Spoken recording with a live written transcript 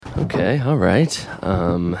Okay, all right.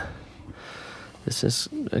 This is,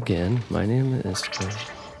 again, my name is...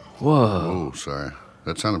 Whoa. Oh, sorry.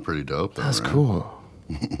 That sounded pretty dope, though. That's right? cool.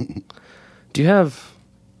 Do you have...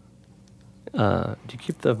 do you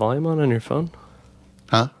keep the volume on your phone?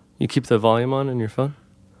 Huh? You keep the volume on your phone?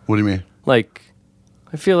 What do you mean? Like,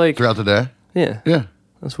 I feel like... Throughout the day? Yeah. Yeah.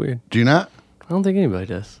 That's weird. Do you not? I don't think anybody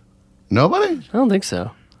does. Nobody? I don't think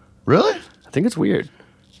so. Really? I think it's weird.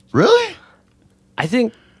 Really? I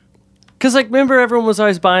think... Because, like, remember everyone was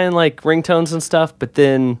always buying, like, ringtones and stuff, but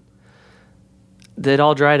then they'd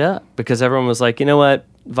all dried up because everyone was like, you know what?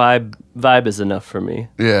 Vibe is enough for me.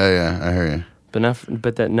 Yeah, I hear you. But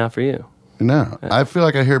not for you. No. I feel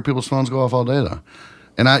like I hear people's phones go off all day, though.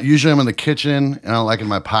 And usually I'm in the kitchen, and I like in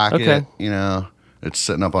my pocket, Okay. you know. It's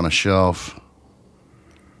sitting up on a shelf.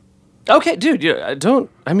 Okay, dude,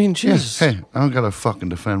 I mean, Jesus. Yeah, hey, I don't got to fucking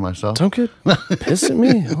defend myself. Don't get pissed at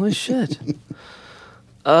me. Holy shit.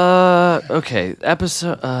 Okay,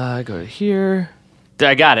 episode, I go to here.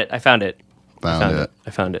 I got it. I found it.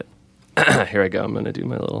 I found it. Here I go. I'm going to do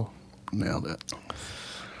my little... Nailed it.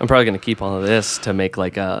 I'm probably going to keep all of this to make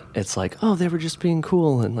like it's like, oh, they were just being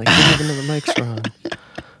cool and like, they didn't even know the mics were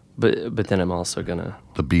on. But then I'm also going to...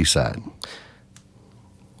 The B-side.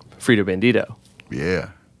 Frito Bandito. Yeah.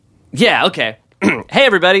 Yeah, okay. Hey,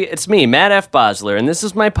 everybody, it's me, Matt F. Bosler, and this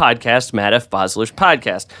is my podcast, Matt F. Bosler's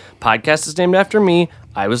Podcast. Podcast is named after me.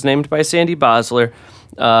 I was named by Sandy Bosler.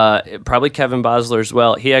 Probably Kevin Bosler as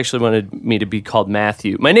well. He actually wanted me to be called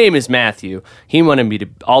Matthew. My name is Matthew. He wanted me to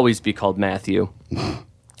always be called Matthew.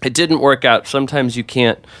 It didn't work out. Sometimes you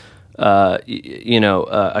can't,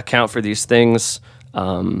 account for these things.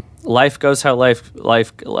 Life goes how life,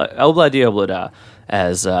 obla-di-obla-da,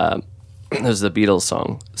 as the Beatles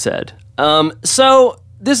song said. So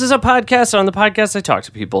this is a podcast. On the podcast, I talk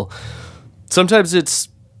to people. Sometimes it's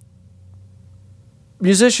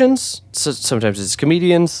musicians. Sometimes it's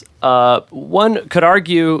comedians. One could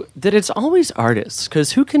argue that it's always artists,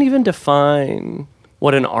 because who can even define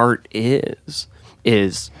what an art is?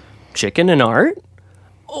 Is chicken an art?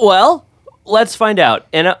 Well, let's find out.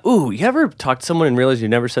 And you ever talk to someone and realize you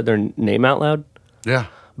never said their name out loud? Yeah.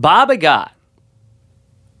 Bob Agat.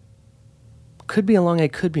 Could be a long A,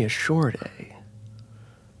 could be a short A.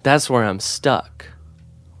 That's where I'm stuck.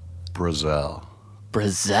 Brazil.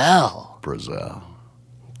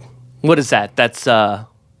 What is that? That's,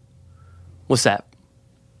 what's that?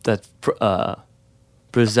 That's,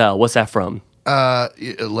 Brazil. What's that from? I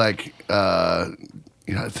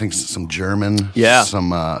think some German. Yeah.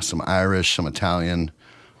 Some Irish, some Italian,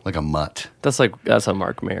 like a mutt. That's a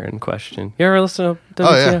Mark Maron question. You ever listen to WTF?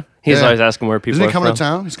 Oh, yeah. He's Yeah. always asking where people Isn't are he coming from. to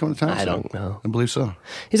town? He's coming to town. I soon. don't know. I believe so.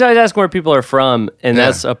 He's always asking where people are from, and Yeah.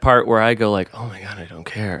 that's a part where I go like, oh my God, I don't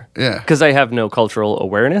care. Yeah. Because I have no cultural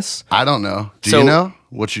awareness. I don't know. Do So- you know?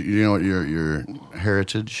 What you know what your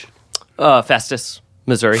heritage? Festus,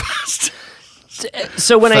 Missouri.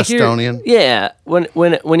 So when Festonian? I hear,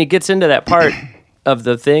 when he gets into that part of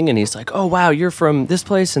the thing, and he's like, "Oh wow, you're from this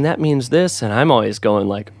place, and that means this," and I'm always going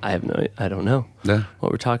like, I don't know Yeah.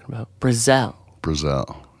 what we're talking about. Brazil,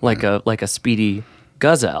 like a speedy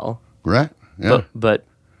gazelle, Right? Yeah. but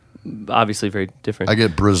obviously very different. I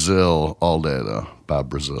get Brazil all day though. Bob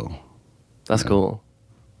Brazil. That's cool.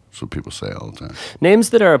 That's what people say all the time. Names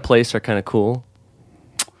that are a place are kind of cool.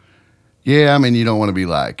 Yeah, I mean you don't want to be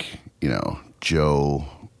like, Joe,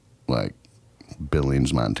 like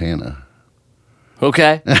Billings, Montana.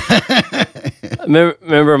 Okay.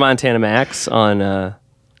 Remember Montana Max on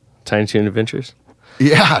Tiny Toon Adventures?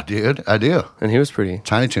 Yeah, dude, I do. And he was pretty.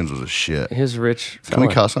 Tiny Toons was a shit. He was a rich Can fella.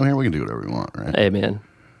 we cuss on here? We can do whatever we want, right? Hey man,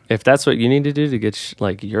 if that's what you need to do to get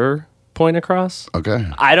like your point across, Okay.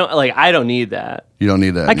 I don't need that. You don't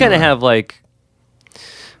need that. I kind of anymore. have like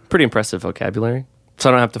pretty impressive vocabulary, so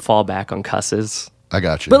I don't have to fall back on cusses. I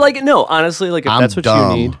got you. But like, no, honestly, like if I'm that's what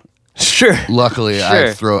dumb. you need, sure. Luckily,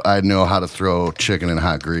 Sure. I know how to throw chicken in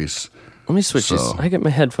hot grease. Let me switch these. So- I get my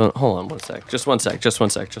headphone. Hold on one sec. Just one sec. Just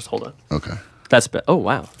hold on. Okay. That's oh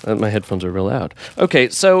wow, my headphones are real loud. Okay,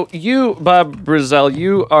 so you, Bob Brazil,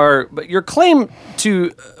 but your claim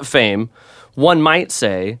to fame, one might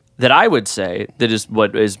say that I would say that is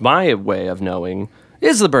what is my way of knowing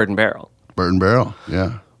is the Bird and Barrel. Bird and Barrel.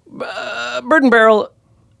 Yeah. Bird and Barrel.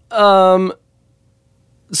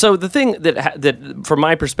 So the thing that from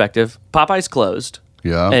my perspective, Popeye's closed.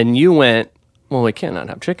 Yeah. And you went, well, we cannot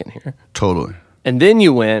have chicken here. Totally. And then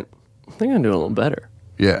you went, I think I'm doing a little better.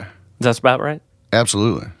 Yeah. That's about right.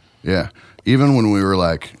 Absolutely. Yeah. Even when we were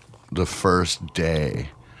like the first day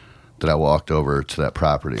that I walked over to that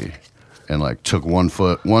property and like took one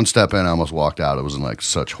step in, I almost walked out. It was in like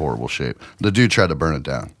such horrible shape. The dude tried to burn it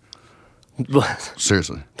down.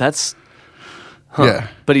 Seriously. That's Yeah.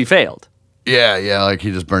 But he failed. Yeah, like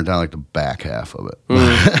he just burnt down like the back half of it.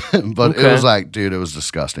 But Okay. it was like, dude, it was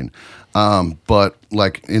disgusting. But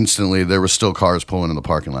like instantly there was still cars pulling in the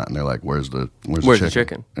parking lot and they're like, where's the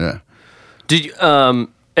chicken? Yeah. Did you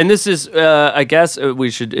and this is I guess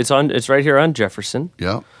it's right here on Jefferson,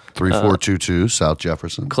 Yeah. 3422 South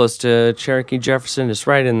Jefferson. close to Cherokee Jefferson. It's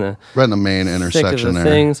right in the Right in the main thick of intersection the there.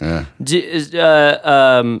 things.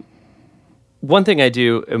 Yeah. One thing I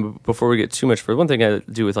do, and before we get too much further, one thing I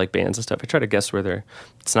do with like bands and stuff, I try to guess where they're.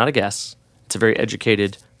 It's not a guess. It's a very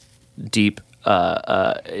educated, deep,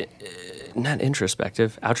 not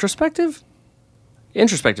introspective, outrospective.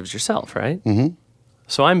 Introspective is yourself, right? Mm-hmm.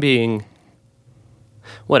 So I'm being,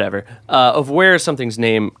 whatever, of where something's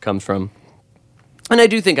name comes from. And I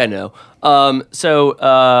do think I know. So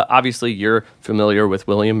obviously you're familiar with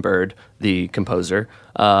William Byrd, the composer.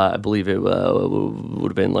 I believe it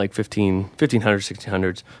would have been like 1500s,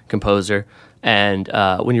 1600s composer. And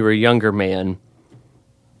when you were a younger man,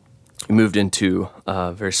 you moved into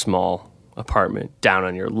a very small apartment down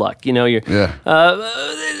on your luck. You know, you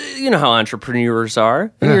know how entrepreneurs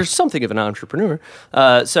are. And You're something of an entrepreneur.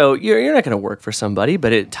 So you're not going to work for somebody,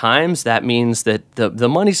 but at times that means that the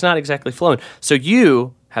money's not exactly flowing. So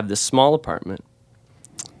you have this small apartment,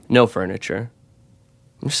 no furniture.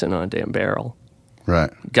 You're sitting on a damn barrel.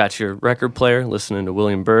 Right. Got your record player, listening to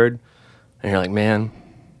William Byrd, and you're like, man,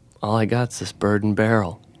 all I got's this Byrd and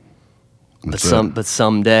barrel. But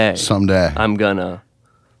someday I'm gonna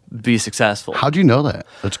be successful. How'd you know that?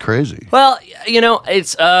 That's crazy. Well, you know,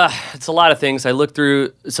 it's a lot of things. I look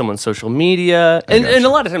through someone's social media, and a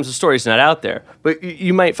lot of times the story's not out there, but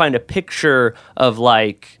you might find a picture of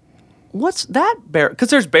like, what's that barrel? Because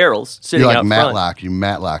there's barrels sitting You're like out front. Matlock. You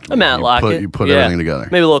Matlocked me. A Matlock. You put everything together.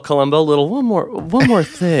 Maybe a little Columbo, a little one more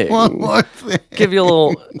thing. One more thing. Give you a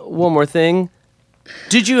little one more thing.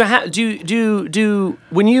 Did you do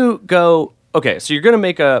when you go? Okay, so you're gonna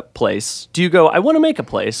make a place. Do you go? I want to make a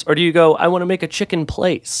place, or do you go? I want to make a chicken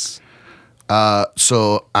place.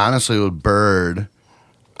 So honestly, with Byrd,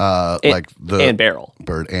 and barrel.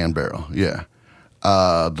 Byrd and barrel, yeah.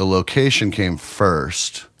 The location came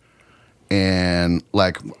first, and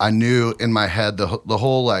like I knew in my head the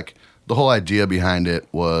whole idea behind it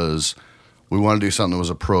was we want to do something that was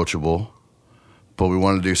approachable, but we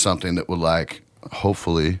want to do something that would like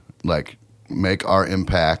hopefully like make our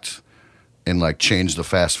impact and like change the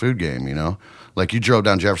fast food game, you know? Like you drove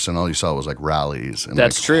down Jefferson, all you saw was like Rallies and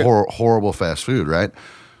That's like true. Horrible fast food, right?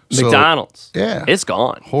 McDonald's. Yeah. It's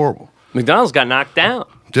gone. Horrible. McDonald's got knocked down.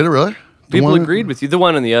 Did it really? People agreed with you. The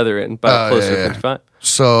one on the other end, by closer to 55.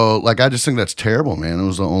 So, like, I just think that's terrible, man. It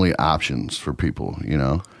was the only options for people, you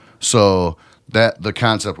know. So that the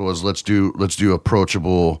concept was let's do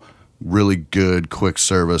approachable, really good, quick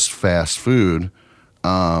service, fast food.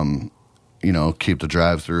 You know, keep the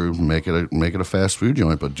drive-through, make it a fast food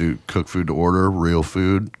joint, but cook food to order, real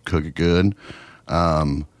food, cook it good.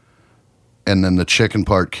 And then the chicken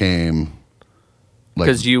part came.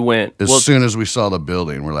 Because you went as soon as we saw the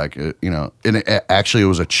building, we're like, you know, and it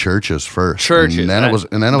was a Church's first. Church's, and then right? it was a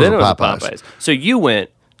Popeyes. So you went.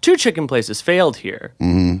 2 chicken places failed here.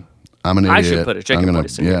 Mm-hmm. I'm an idiot. I should put a chicken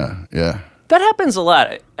place in here. Yeah. That happens a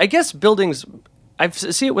lot. I guess buildings. I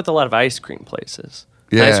see it with a lot of ice cream places.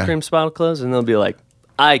 Yeah. Ice cream spot will close, and they'll be like,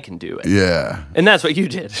 "I can do it." Yeah. And that's what you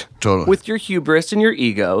did. Totally. With your hubris and your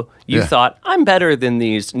ego, you thought, "I'm better than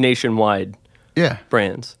these nationwide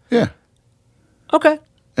brands." Yeah. Okay.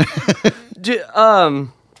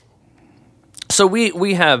 So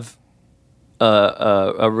we have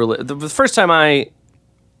the first time I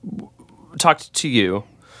talked to you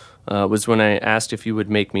was when I asked if you would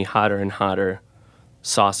make me hotter and hotter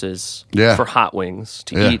sauces for hot wings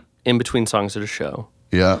to eat in between songs at a show.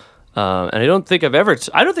 Yeah. And I don't think I've ever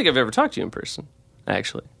talked to you in person.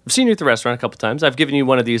 Actually, I've seen you at the restaurant a couple times. I've given you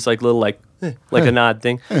one of these like little like a nod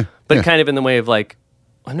thing, but kind of in the way of like,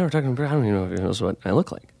 I've never talked to him. I don't even know if he knows what I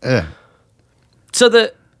look like. Yeah. So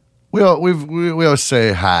we always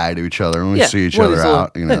say hi to each other when we see each other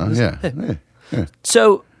out. You know. Yeah.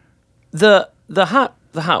 So the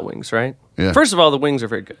hot wings, right? Yeah. First of all, the wings are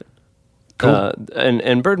very good. Cool.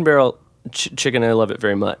 And Bird and Barrel chicken, I love it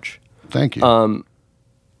very much. Thank you.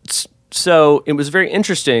 So it was very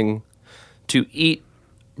interesting to eat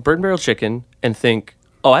Bird and Barrel chicken and think,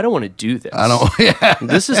 oh, I don't want to do this. I don't. Yeah.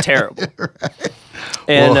 This is terrible. Right.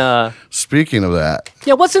 And well, speaking of that,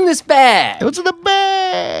 what's in this bag? What's in the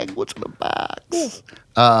bag? What's in the box?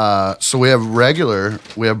 So we have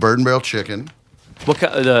Bird and Barrel chicken. What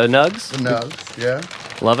the nugs? The nugs, yeah.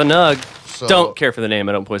 Love a nug. So, don't care for the name.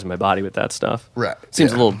 I don't poison my body with that stuff. Right.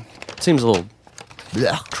 Seems a little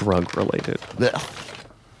Yeah. Drug related. Yeah.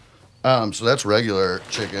 So that's regular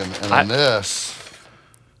chicken, and then this.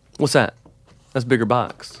 What's that? That's bigger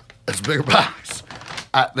box. It's a bigger box.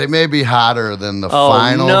 They may be hotter than the Oh,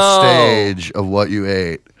 final no. stage of what you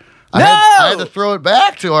ate. No! I had to throw it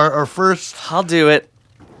back to our first. I'll do it.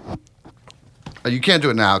 You can't do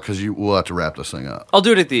it now because we'll have to wrap this thing up. I'll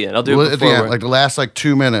do it at the end. I'll do it At the before end, we're- like the last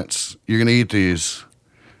 2 minutes, you're gonna eat these,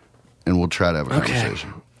 and we'll try to have a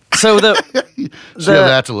conversation. So So you have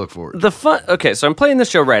that to look forward to. the fun. Okay, so I'm playing this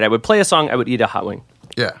show right. I would play a song. I would eat a hot wing.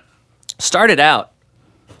 Yeah. Started out,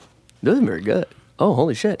 it wasn't very good. Oh,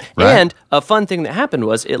 holy shit! Right. And a fun thing that happened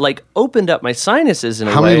was it opened up my sinuses in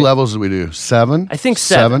a How way. many levels did we do? 7? I think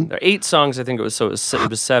 7. There are 8 songs. I think it was. So it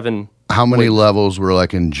was 7. How many levels were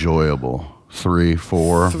enjoyable? 3,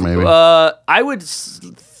 4, maybe. I would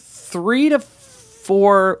 3 to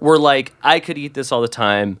 4 were I could eat this all the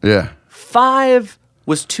time. Yeah. 5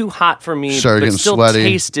 was too hot for me, Started but getting still sweaty.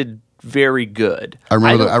 tasted very good. I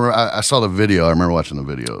remember. don't- I saw the video. I remember watching the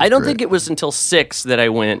video. I don't think it was until 6 that I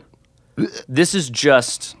went, this is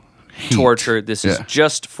just torture. This is Yeah.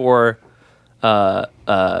 just for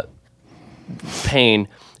pain.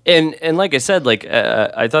 And like I said,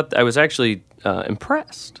 I thought I was actually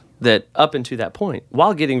impressed that up until that point,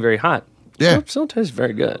 while getting very hot, Yeah. still tastes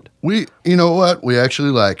very good. You know what? We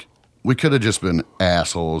actually we could have just been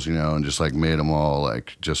assholes, and just made them all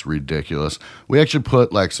just ridiculous. We actually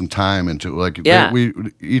put some time into it. Yeah. We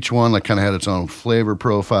each one kind of had its own flavor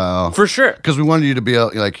profile. For sure. Because we wanted you to be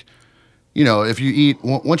able, if you eat,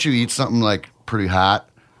 once you eat something pretty hot,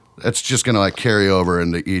 that's just going to carry over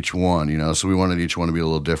into each one, So we wanted each one to be a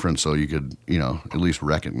little different so you could, at least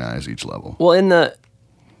recognize each level. Well,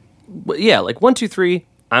 1, 2, 3,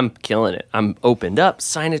 I'm killing it. I'm opened up.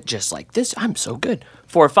 Sign it just like this. I'm so good.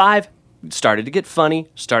 4, 5, started to get funny.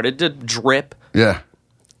 Started to drip. Yeah.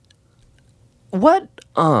 What?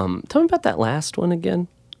 Tell me about that last one again.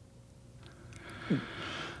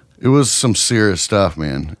 It was some serious stuff,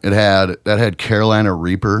 man. That had Carolina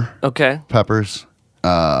Reaper Okay. peppers.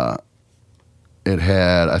 It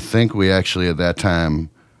had, I think we actually at that time,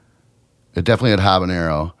 it definitely had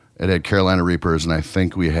habanero. It had Carolina Reapers, and I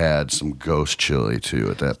think we had some ghost chili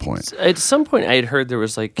too at that point. At some point, I had heard there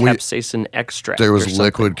was capsaicin extract. There or was something.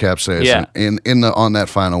 liquid capsaicin Yeah. on that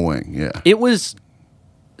final wing. Yeah, It was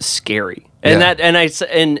scary, and Yeah.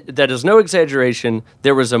 that is no exaggeration.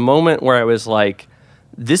 There was a moment where I was like,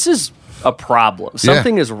 "This is a problem.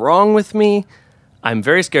 Something is wrong with me. I'm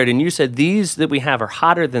very scared." And you said these that we have are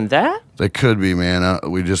hotter than that. they could be, man.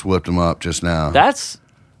 We just whipped them up just now. That's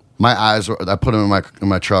My eyes were. I put them in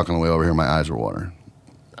my truck on the way over here. My eyes were watering.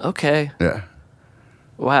 okay. Yeah,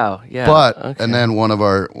 Wow. Yeah. but okay. and then one of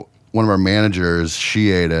our managers,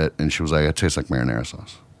 she ate it and she was like, "It tastes like marinara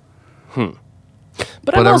sauce." but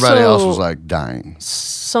But I'm everybody else also was dying.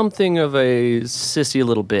 something of a sissy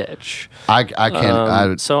little bitch. I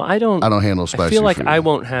can't. So I don't. I don't handle spicy I feel like food. I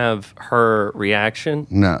won't have her reaction.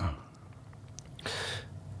 No.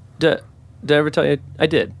 Did I ever tell you I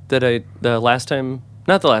did that?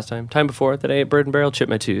 Time before that I ate Bird and Barrel, chipped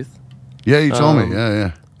my tooth, Yeah, you told me.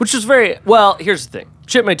 Yeah. which was very well. Here's the thing: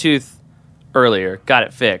 chipped my tooth earlier, got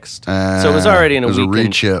it fixed, so it was already in it was a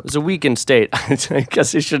re-chip. It was a weakened state. I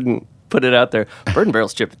guess I shouldn't put it out there. Bird and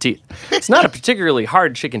Barrel's chipped teeth. It's not a particularly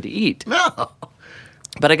hard chicken to eat, No.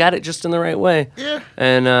 but I got it just in the right way. Yeah.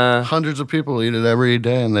 And Hundreds of people eat it every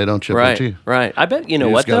day and they don't chip right, their teeth. right. I bet you know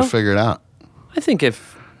You what just got though. to figure it out. I think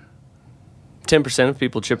if 10% of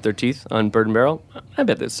people chip their teeth on Bird and Barrel, I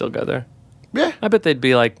bet they'd still go there. Yeah. I bet they'd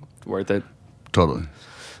be worth it. Totally.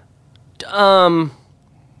 I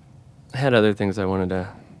had other things I wanted to.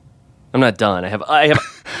 I'm not done. I have.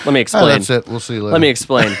 Let me explain. Oh, that's it. We'll see you later. Let me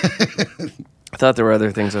explain. I thought there were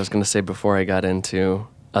other things I was going to say before I got into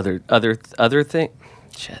other thing.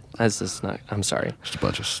 Shit, that's just not. I'm sorry. Just a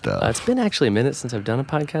bunch of stuff. It's been actually a minute since I've done a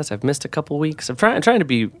podcast. I've missed a couple weeks. I'm trying to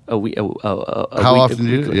be a week. How often do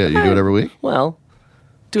you do it? Yeah, you do it every week? Well,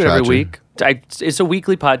 do it Try every to. week. It's a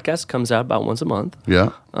weekly podcast. Comes out about once a month.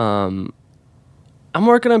 Yeah. I'm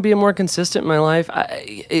working on being more consistent in my life.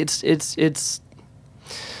 It's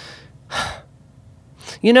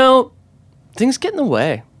things get in the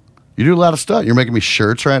way. You do a lot of stuff. You're making me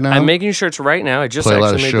shirts right now? I'm making shirts right now. I just Play a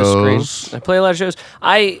lot of actually made the shows. screen. I play a lot of shows.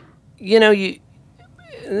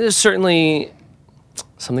 There's certainly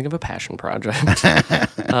something of a passion project.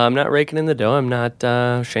 I'm not raking in the dough. I'm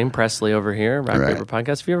not Shane Presley over here, Rock Right. Paper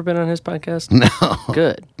Podcast. Have you ever been on his podcast? No.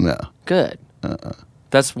 Good. No. Good.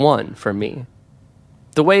 That's one for me.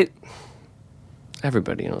 The way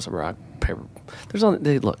everybody knows a rock paper.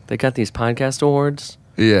 They got these podcast awards.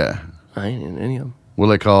 Yeah. I ain't in any of them. What are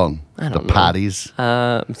they called? I The don't know. potties?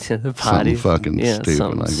 The potties. Something fucking stupid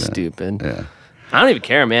something like that. stupid. Yeah. I don't even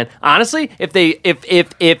care, man. Honestly, if they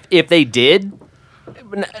did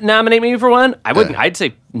nominate me for one, I wouldn't. Yeah. I'd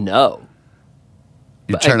say no.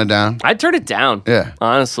 You turn it down? I'd turn it down. Yeah.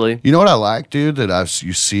 Honestly. You know what I like, dude, that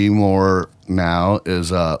you see more now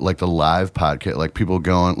is like the live podcast. Like people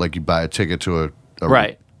going, like you buy a ticket to a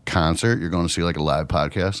Right. concert, you're going to see like a live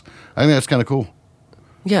podcast. I think that's kind of cool.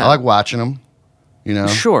 Yeah. I like watching them, you know?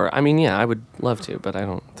 Sure. I mean, yeah, I would love to, but I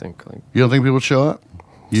don't think like You don't think people would show up?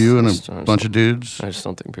 You and Just- a bunch of dudes? I just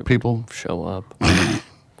don't think People? show up.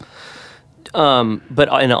 But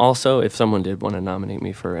and also, if someone did want to nominate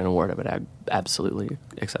me for an award, I would absolutely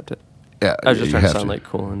accept it. Yeah. I was just you trying to have sound like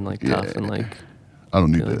cool and like tough and like, I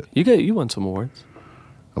don't need that. you won some awards.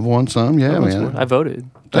 I've won some, yeah, I won some man. awards. I voted.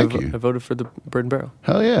 Thank you. I voted for the Bird and Barrel.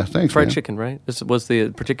 Hell yeah, thanks, Fried man. chicken, right? This was the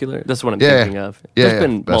particular. That's what I'm Yeah. thinking of. Yeah, There's yeah.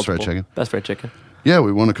 been Best fried multiple. chicken. Best fried chicken. Yeah,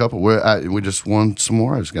 we won a couple. We just won some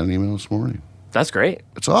more. I just got an email this morning. That's great.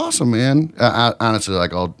 It's awesome, man. Honestly,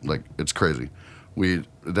 it's crazy.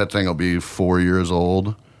 That thing will be 4 years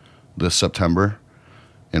old this September,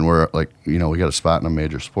 and we're like, we got a spot in a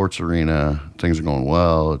major sports arena. Things are going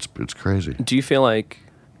well. It's crazy. Do you feel like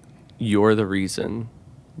you're the reason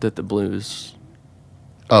that the Blues?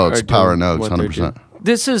 Oh, it's are Power doing and Oaks, what they're 100%. doing?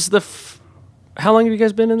 This is the. How long have you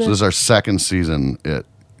guys been in there? So this is our second season.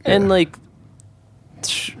 And like,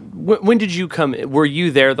 when did you come? Were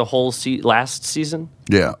you there the whole last season?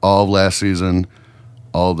 Yeah, all of last season,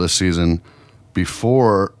 all of this season.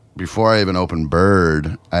 Before I even opened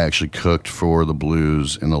Bird, I actually cooked for the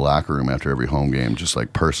Blues in the locker room after every home game, just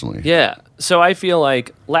like personally. Yeah. So I feel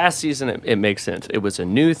like last season it makes sense. It was a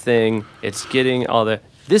new thing. It's getting all the.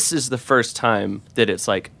 This is the first time that it's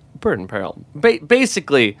like Bird and Barrel.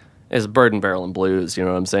 Basically, is Bird and Barrel and Blues. You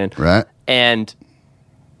know what I'm saying? Right? And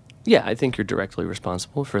yeah, I think you're directly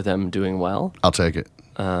responsible for them doing well. I'll take it.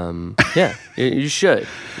 Yeah, you should.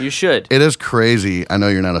 You should. It is crazy. I know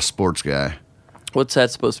you're not a sports guy. What's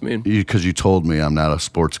that supposed to mean? Because you told me I'm not a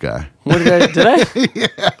sports guy. What did I? Did I?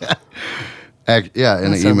 Yeah, in That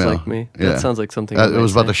an sounds email. like me. Yeah. That sounds like something. It I might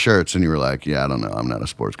was about say. the shirts, and you were like, "Yeah, I don't know. I'm not a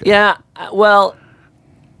sports guy." Yeah. Well.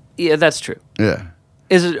 Yeah, that's true. Yeah.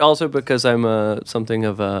 Is it also because I'm something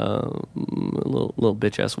of a little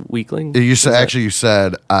bitch ass weakling? You said you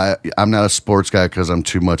said I'm not a sports guy because I'm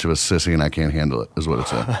too much of a sissy and I can't handle it. Is what it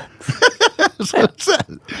said. That's what it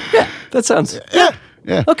said. That sounds.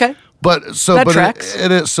 Yeah. Okay. But That tracks.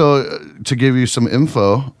 it is so to give you some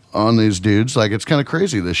info on these dudes. Like it's kind of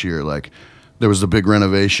crazy this year. Like there was the big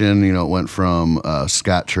renovation. It went from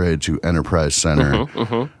Scottrade to Enterprise Center.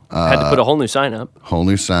 Had to put a whole new sign up. Whole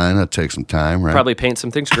new sign. That takes some time, right? Probably paint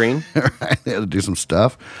some things green. Right. They had to do some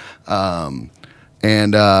stuff. But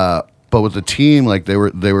with the team, like they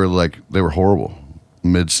were horrible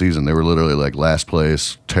mid-season. They were literally like last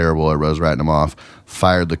place, terrible. I was writing them off.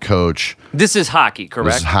 Fired the coach. This is hockey, correct?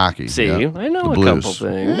 This is hockey. See, yeah. I know The a Blues. couple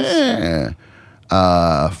things. Yeah.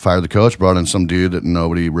 Fired the coach. Brought in some dude that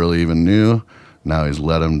nobody really even knew. Now he's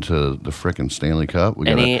led him to the frickin' Stanley Cup. We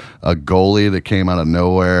got a goalie that came out of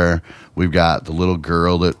nowhere. We've got the little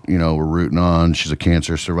girl that we're rooting on. She's a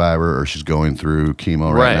cancer survivor, or she's going through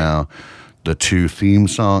chemo right now. The 2 theme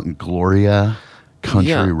song, Gloria,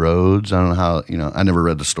 Country Roads. I don't know how I never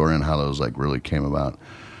read the story on how those like really came about,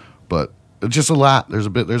 but it's just a lot. There's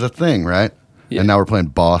a thing, right? Yeah. And now we're playing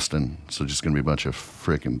Boston, so just gonna be a bunch of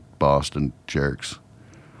frickin' Boston jerks.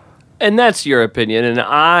 And that's your opinion, and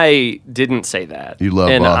I didn't say that. You love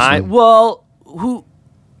and Boston? Who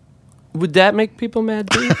would that make people mad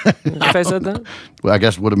too? If I said that? Well, I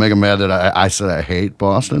guess would it make them mad that I said I hate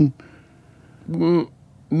Boston?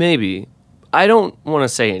 Maybe. I don't want to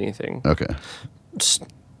say anything. Okay,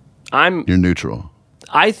 I'm. you're neutral.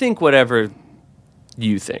 I think whatever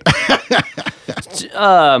you think.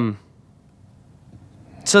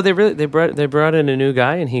 So they brought in a new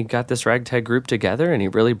guy, and he got this ragtag group together, and he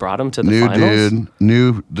really brought them to the New finals.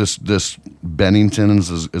 dude, this Bennington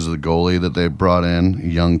is the goalie that they brought in,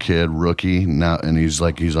 young kid, rookie now, and he's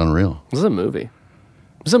unreal. This is a movie.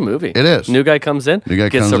 It's a movie. It is. New guy comes in, New guy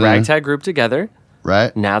gets comes the in. ragtag group together.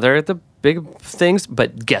 Right? Now they're at the big things,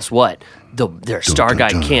 but guess what? Their star dun, guy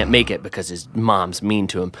dun. can't make it because his mom's mean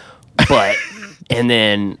to him. But and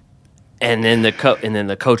then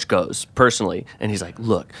the coach goes personally, and he's like,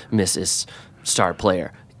 "Look, Mrs. Star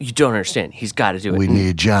Player, you don't understand. He's got to do it." We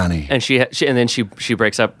need Johnny. And she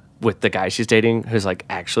breaks up with the guy she's dating, who's like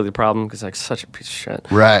actually the problem because like such a piece of shit.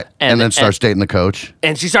 Right. And then and- starts dating the coach.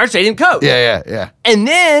 And she starts dating the coach. Yeah. And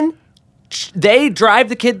then they drive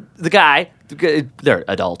the guy, they're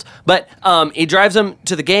adults, but he drives them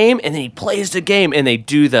to the game, and then he plays the game, and they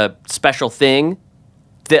do the special thing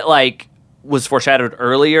that like was foreshadowed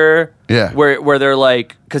earlier. Yeah. Where they're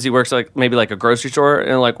like, because he works like maybe like a grocery store, and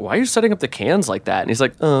they're like, why are you setting up the cans like that? And he's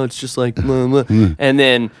like, oh, it's just like, blah, blah. and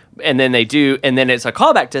then they do, and then it's a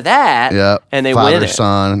callback to that. Yeah. And they Father, win it.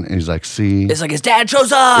 son, and he's like, see. It's like his dad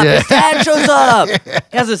shows up. Yeah. His dad shows up.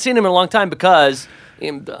 He hasn't seen him in a long time because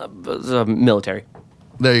he's a military.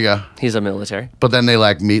 There you go. He's a military. But then they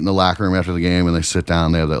like meet in the locker room after the game and they sit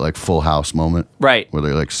down. They have that like Full House moment. Right. Where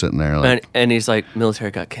they're like sitting there. Like, And he's like,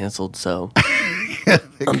 military got canceled, so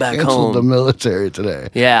I'm back canceled home. the military today.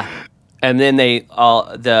 Yeah. And then they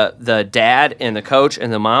all the dad and the coach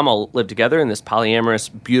and the mom all live together in this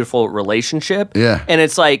polyamorous, beautiful relationship. Yeah. And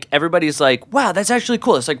it's like everybody's like, wow, that's actually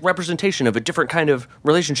cool. It's like representation of a different kind of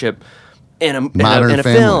relationship in a Modern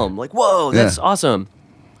family. film. Like, whoa, that's Yeah. awesome.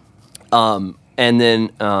 And then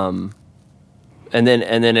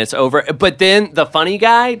it's over. But then the funny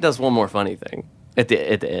guy does one more funny thing at the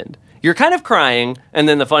end. You're kind of crying, and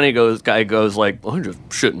then the funny guy goes like, oh, "I'm just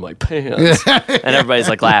shitting my pants," and everybody's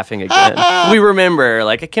like laughing again. We remember,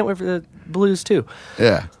 like, I can't wait for the Blues too.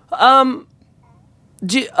 Yeah.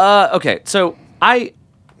 Okay, so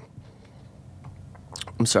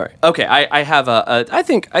I'm sorry. Okay, I have I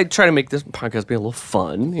think I try to make this podcast be a little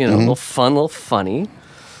fun, a little fun, a little funny.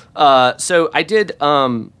 So I did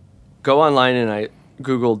go online and I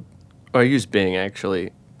Googled, or I used Bing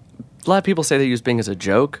actually. A lot of people say they use Bing as a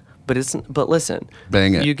joke, but listen,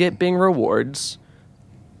 Bang it. You get Bing rewards,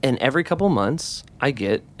 and every couple months I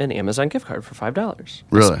get an Amazon gift card for $5.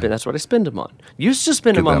 Really? That's what I spend them on. Used to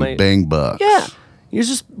spend Get them on them my Bang bucks. yeah. They're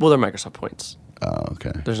Microsoft points. Oh,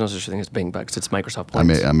 okay. There's no such thing as Bing bucks. It's Microsoft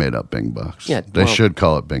points. I made up Bing bucks. Yeah, They well- should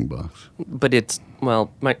call it Bing bucks. But it's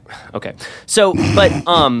okay. So, but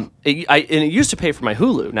it used to pay for my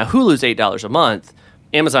Hulu. Now Hulu's $8 a month.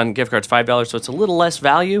 Amazon gift card's $5, so it's a little less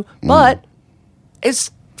value, but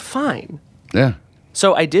it's fine. Yeah.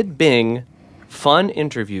 So I did Bing fun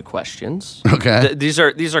interview questions. Okay. These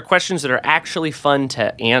are questions that are actually fun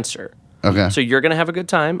to answer. Okay. So you're gonna have a good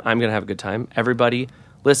time. I'm gonna have a good time. Everybody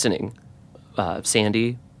listening,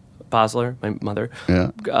 Sandy Bosler, my mother.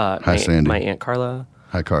 Yeah. Hi, Sandy. My Aunt Carla.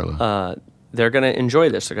 Hi, Carla. They're gonna enjoy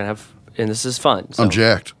this. They're gonna have, and this is fun. So. I'm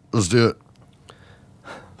jacked. Let's do it.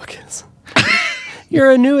 Okay. You're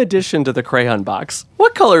a new addition to the crayon box.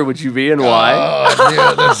 What color would you be and why? Oh,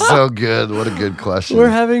 dude, that's so good. What a good question. We're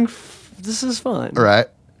having. This is fun. Right.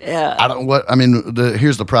 Yeah.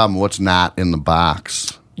 Here's the problem. What's not in the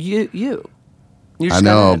box? You. I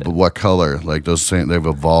know, but what color? Like they've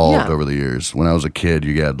evolved Yeah. over the years. When I was a kid,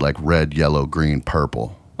 you had like red, yellow, green,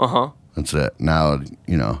 purple. That's it. Now,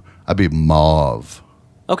 I'd be mauve.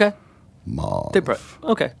 Okay. Mauve.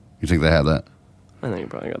 Okay. You think they have that? I think you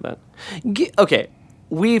probably got that. Okay.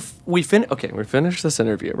 We're finished this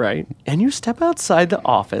interview, right? And you step outside the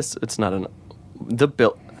office. It's not the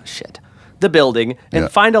building, and Yeah.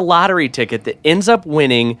 find a lottery ticket that ends up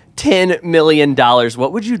winning $10 million.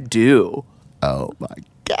 What would you do? Oh my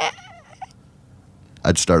God.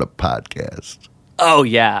 I'd start a podcast. Oh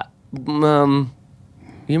yeah.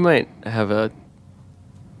 You might have a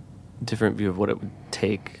different view of what it would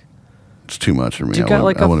take. It's too much for me. You got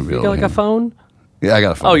I wouldn't be able to a handle it. phone? Yeah, I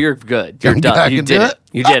got a phone. Oh, you're good. You're I done. You can did do it. it?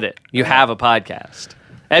 You did it. You have a podcast.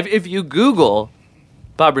 If you Google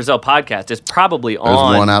Bob Brazil podcast, it's probably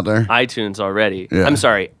on one out there? iTunes already. Yeah. I'm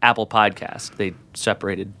sorry, Apple Podcast. They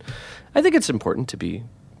separated. I think it's important to be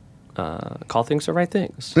call things the right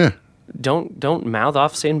things. Yeah. Don't mouth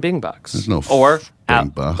off saying Bing bucks. There's no or Bing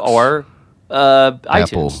bucks. or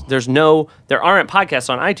iTunes. Apple. There aren't podcasts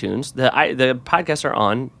on iTunes. The podcasts are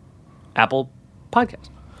on Apple Podcasts.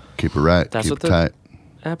 Keep it right. That's Keep what it the tight.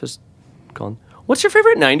 app is called. What's your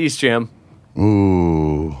favorite '90s jam?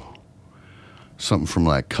 Ooh. Something from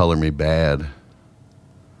like Color Me Bad.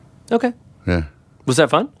 Okay, Yeah. was that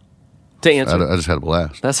fun to answer? I just had a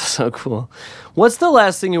blast. That's so cool. What's the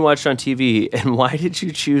last thing you watched on TV, and why did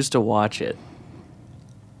you choose to watch it?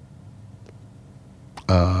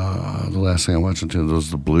 The last thing I watched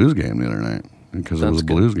was the Blues game the other night. Because it That's was a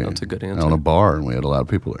good. Blues game. That's a good answer. On a bar, and we had a lot of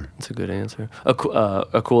people there. That's a good answer. A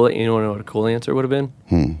cool. You want to know what a cool answer would have been?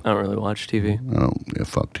 I don't really watch TV.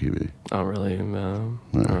 Fuck TV. I don't really. I don't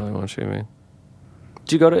really watch TV.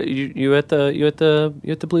 Do you go to you at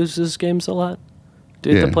the Blues games a lot?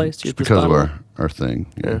 Do you at the place? Do you Just at the because of spot a lot? our thing.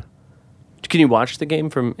 Yeah. Can you watch the game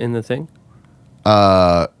from in the thing?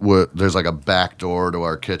 There's like a back door to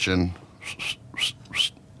our kitchen.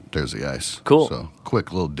 There's the ice. Cool. So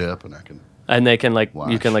quick little dip, and I can. And they can you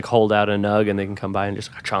Watch. can hold out a nug, and they can come by and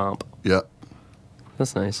just chomp. Yep.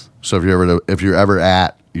 That's nice. So if you're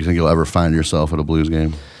ever you think you'll ever find yourself at a Blues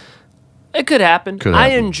game? It could happen. Could I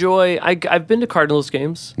happen. enjoy. I've been to Cardinals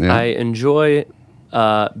games. Yeah. I enjoy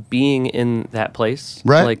being in that place.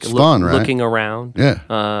 Right. Like It's fun, right? looking around. Yeah.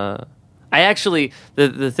 I actually,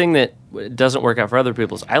 the thing that doesn't work out for other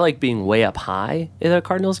people is I like being way up high in a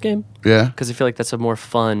Cardinals game Yeah. because I feel like that's a more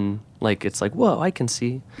fun, like it's like, whoa, I can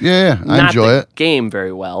see. Yeah. I Not enjoy the it. game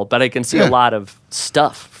very well, but I can see Yeah. a lot of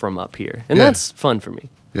stuff from up here. And Yeah. that's fun for me.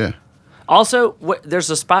 Yeah. Also, there's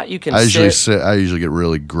a spot you can I usually sit, I usually get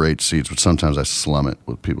really great seats, but sometimes I slum it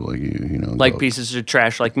with people like you know. like go, pieces of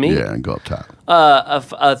trash like me. Yeah, and go up top.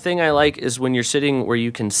 A thing I like is when you're sitting where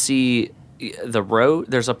you can see the road.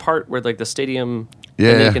 There's a part where like the stadium,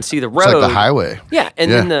 Yeah. and then you can see the road. It's like the highway. Yeah, and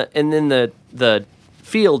Yeah. then the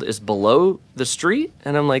field is below the street,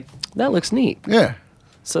 and I'm like, that looks neat. Yeah.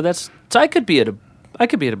 So I could be at a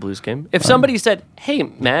Blues game. If somebody said, "Hey,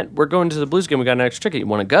 Matt, we're going to the Blues game. We got an extra ticket. You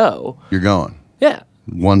want to go?" You're going. Yeah. I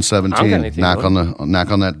don't got 117. anything Knock to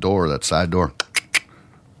on that door, that side door.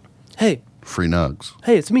 Hey, Free nugs.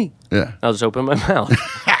 it's me. Yeah. I'll just open my mouth.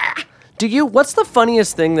 What's the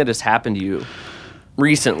funniest thing that has happened to you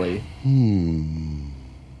recently?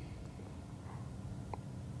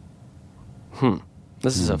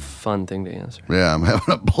 This is a fun thing to answer. Yeah, I'm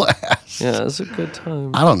having a blast. Yeah, it's a good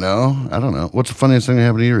time. I don't know. What's the funniest thing that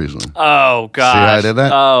happened to you recently? Oh, gosh. See how I did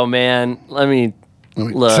that? Oh, man. Let me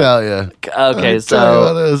look. Tell you. Okay, Tell you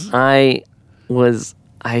what it is.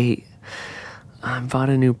 I bought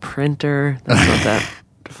a new printer. That's not that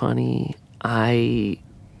funny. I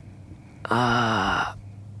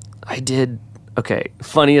did. Okay,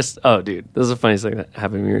 funniest. Oh, dude, this is the funniest thing that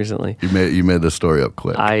happened to me recently. You made this story up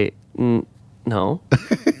quick. No,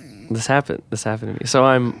 this happened to me. So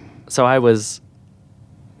I was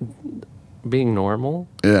being normal,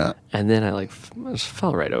 yeah. and then I just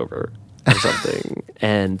fell right over or something,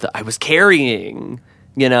 and I was carrying,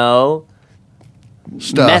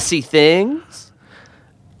 Stuff. messy things.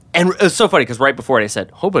 And it was so funny because right before it, I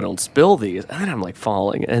said, "Hope I don't spill these," and then I'm like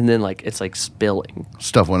falling, and then it's like spilling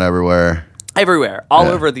Stuff went everywhere. everywhere, all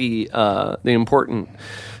Yeah. over the important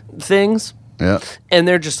things. Yeah. And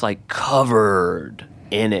they're just like covered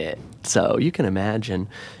in it. So you can imagine.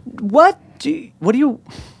 What do you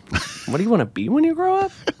want to be when you grow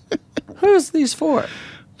up? Who is these for?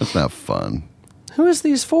 That's not fun. Who is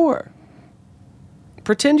these for?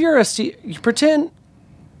 Pretend pretend.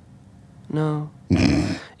 No.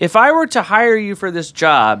 If I were to hire you for this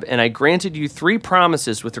job and I granted you 3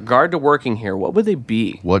 promises with regard to working here, what would they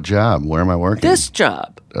be? What job? Where am I working? This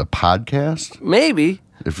job. A podcast? Maybe.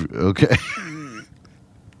 Okay.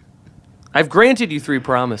 I've granted you 3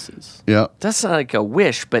 promises. Yeah. That's like a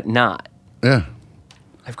wish, but not. Yeah.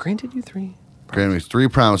 I've granted you 3 Grant me 3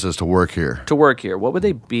 promises to work here. to work here. What would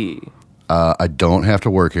they be? I don't have to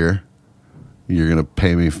work here. You're gonna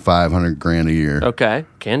pay me $500,000 a year, Okay,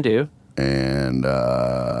 can do. and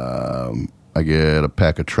I get a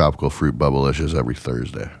pack of tropical fruit bubblicious every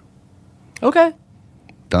Thursday. Okay.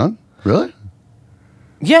 Done? Really?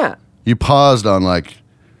 Yeah. You paused on like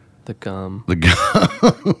The gum. the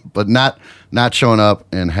gum, but not showing up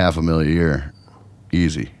in $500,000 a year.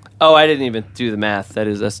 Easy. Oh, I didn't even do the math.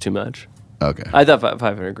 That's too much. Okay. I thought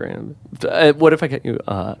 500 grand. What if I got you,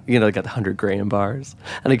 got the 100 grand bars,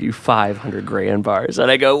 and I get you 500 grand bars, and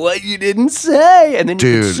I go, what you didn't say, and then you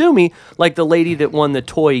Dude. could sue me like the lady that won the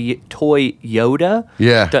toy Yoda.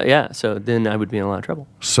 Yeah. Yeah. So then I would be in a lot of trouble.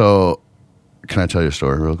 So, can I tell you a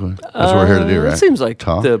story real quick? That's what we're here to do, right? It seems like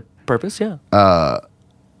Talk? the purpose. Yeah.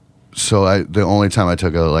 So the only time I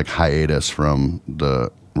took a hiatus from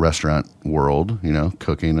the restaurant world,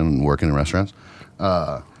 cooking and working in restaurants,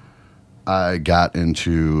 I got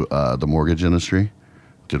into the mortgage industry.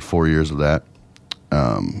 Did 4 years of that,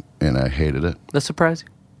 and I hated it. That's surprising.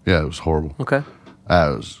 Yeah, it was horrible. Okay. I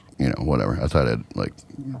was, whatever. I thought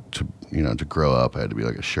to grow up, I had to be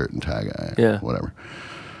like a shirt and tie guy. Yeah. Whatever.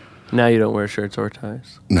 Now you don't wear shirts or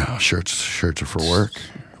ties. No, shirts are for work.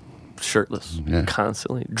 Shirtless, Yeah.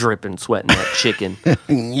 constantly dripping, sweating that chicken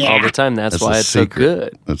all the time. That's why a it's so secret.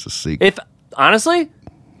 good. That's a secret. If honestly,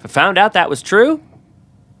 if I found out that was true,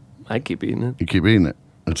 I'd keep eating it. You keep eating it.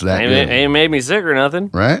 It's that It good. ain't made me sick or nothing.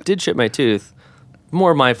 Right? Did chip my tooth.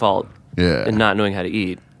 More my fault Yeah. in not knowing how to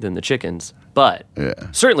eat than the chickens, but Yeah.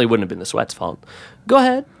 certainly wouldn't have been the sweat's fault. Go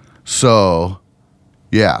ahead. So,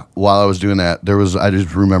 yeah, while I was doing that, I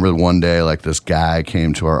just remember one day, like, this guy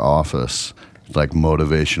came to our office, like,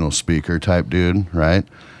 motivational speaker type dude, right?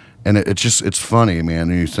 And it's funny, man,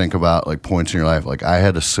 when you think about, like, points in your life. Like, I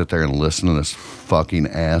had to sit there and listen to this fucking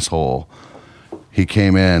asshole. He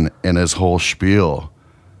came in, and his whole spiel,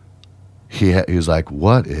 he was like,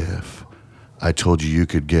 what if I told you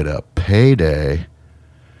could get a payday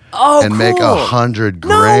and make cool. 100 No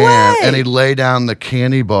grand. way. And he'd lay down the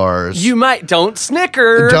candy bars. Don't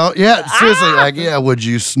snicker. Seriously, would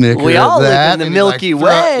you snicker We at all live that? in the And he'd, Milky throw-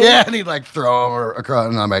 Way. Yeah, and he'd throw them across,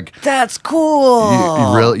 and I'm like, That's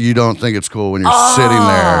cool. you don't think it's cool when you're sitting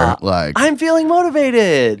there I'm feeling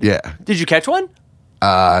motivated. yeah. Did you catch one?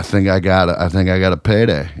 I think I got a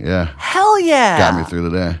payday. Yeah, Hell yeah. got me through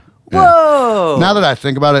the day. Yeah. Whoa. Now that I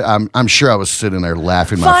think about it, I'm sure I was sitting there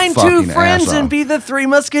laughing my Find fucking two friends ass off. and be the Three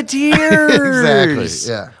Musketeers. Exactly.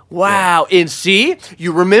 Yeah. Wow. And see,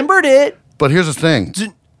 you remembered it. But here's the thing: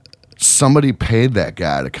 somebody paid that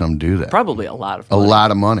guy to come do that. Probably a lot of A money.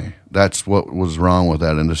 lot of money. That's what was wrong with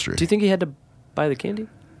that industry. Do you think he had to buy the candy?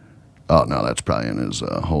 Oh no, that's probably in his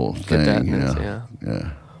whole thing. that You in know? his- yeah. Yeah.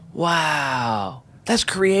 Wow. That's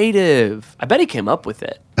creative. I bet he came up with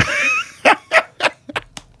it.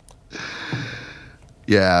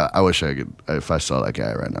 Yeah, I wish I could. If I saw that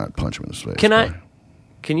guy right now, I'd punch him in the face.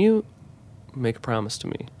 Can you make a promise to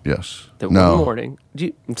me Yes. that No. one morning,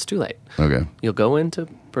 it's too late. Okay. You'll go into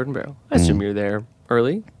Bird and Barrel. I assume you're there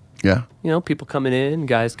early. Yeah. People coming in,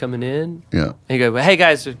 guys coming in. Yeah. And you go, hey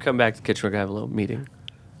guys, come back to the kitchen. We're going to have a little meeting.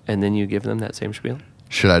 And then you give them that same spiel.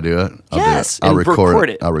 Should I do it? I'll Yes, do it. I'll and record record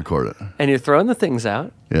it. it. I'll record it. And you're throwing the things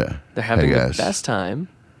out. Yeah. They're having hey the guys, best time.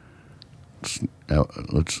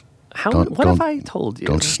 Let's. What if I told you?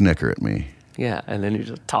 Don't snicker at me. Yeah, and then you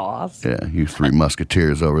just toss. Yeah, you three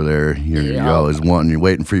musketeers over there. You're Yeah. always wanting. You're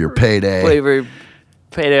waiting for your payday. Flavor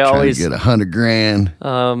payday Trying always. to get 100 grand.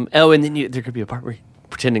 And then there could be a part where you're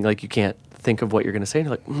pretending like you can't think of what you're going to say. And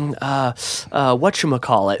you're like,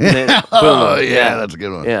 whatchamacallit. And then, boom. Oh yeah, that's a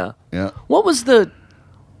good one. Yeah. Yeah. The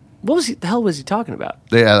hell was he talking about?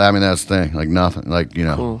 Yeah, I mean that's the thing. Like nothing. Like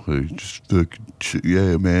Cool. hey, just fucking shit.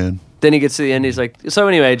 Yeah, man. Then he gets to the end. He's like, so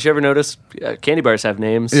anyway, did you ever notice candy bars have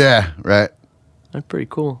names? Yeah, right. That's pretty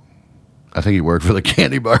cool. I think he worked for the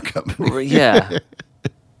candy bar company. Yeah.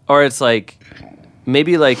 Or it's like,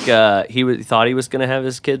 maybe like he thought he was going to have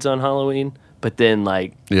his kids on Halloween, but then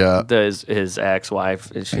like Yeah. his ex-wife.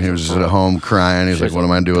 And he was just at home crying. He's like, "What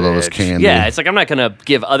am I doing with all this Bitch. candy?" Yeah, it's like I'm not gonna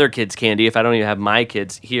give other kids candy if I don't even have my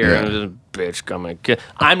kids here. Yeah. And this bitch coming.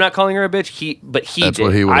 I'm not calling her a bitch. But he That's did.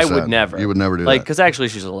 what he would've I said. would never. You would never do like that. because actually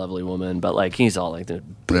she's a lovely woman, but like he's all like the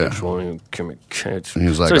bitch. Yeah. Won't even give me kids. And he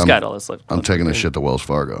was like, so he's I'm- got all this. Like, I'm taking this shit to Wells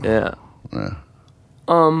Fargo. Yeah. Yeah.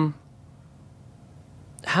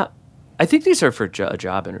 I think these are for a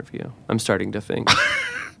job interview. I'm starting to think.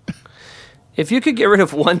 If you could get rid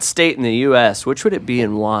of one state in the U.S., which would it be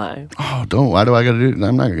and why? Oh, don't. Why do I got to do?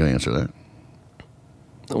 I'm not going to answer that.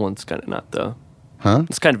 The one's kind of not the. Huh?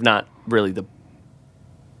 It's kind of not really the.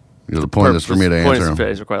 The point is for me to point is answer for-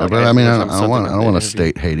 them. is required, like, But I mean, I something don't want. I don't want a interview.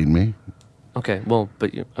 state hating me. Okay, well,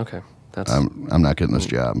 but you. Okay, that's. I'm not getting this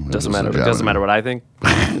job. Doesn't This is matter. a It job doesn't matter interview. what I think.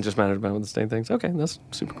 It just matters about what the state thinks. Okay, that's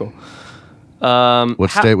super cool.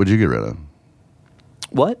 What state would you get rid of?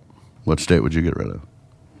 What? What state would you get rid of?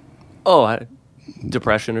 Oh,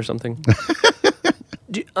 depression or something.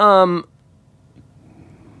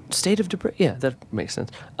 State of depression. Yeah, that makes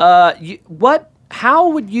sense. What? How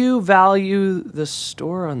would you value the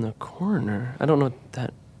store on the corner? I don't know what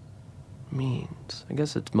that means. I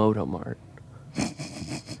guess it's Moto Mart.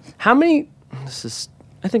 How many?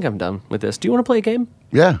 I think I'm done with this. Do you want to play a game?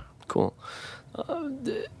 Yeah. Cool.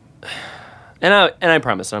 And I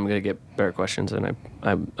promise I'm going to get better questions, and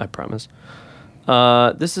I promise.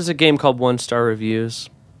 This is a game called 1-Star Reviews.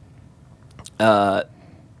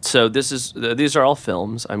 So these are all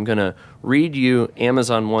films. I'm going to read you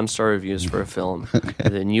Amazon 1-Star reviews for a film,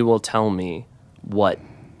 and then you will tell me what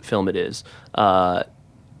film it is.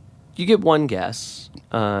 You get one guess,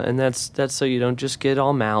 and that's so you don't just get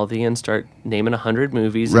all mouthy and start naming 100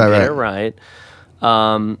 movies and get it right.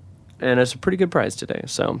 And it's a pretty good prize today.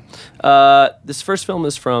 So this first film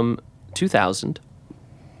is from 2000.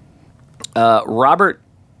 Robert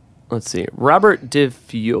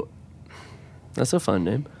DeFiore. That's a fun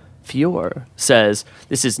name. Fiore says,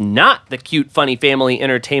 "This is not the cute, funny family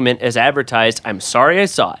entertainment as advertised. I'm sorry I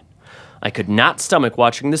saw it. I could not stomach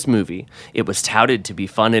watching this movie. It was touted to be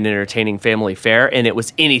fun and entertaining family fare, and it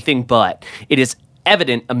was anything but. It is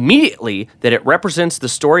evident immediately that it represents the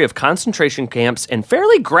story of concentration camps, and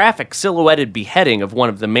fairly graphic silhouetted beheading of one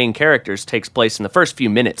of the main characters takes place in the first few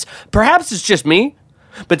minutes. Perhaps it's just me,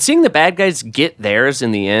 but seeing the bad guys get theirs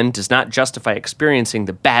in the end does not justify experiencing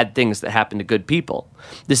the bad things that happen to good people.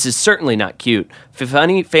 This is certainly not cute,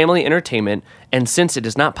 funny family entertainment, and since it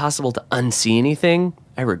is not possible to unsee anything,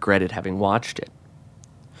 I regretted having watched it."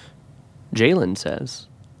 Jalen says,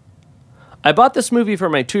 "I bought this movie for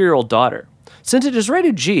my 2-year-old daughter. Since it is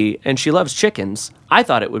rated G and she loves chickens, I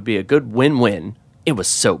thought it would be a good win-win. It was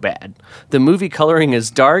so bad. The movie coloring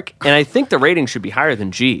is dark, and I think the rating should be higher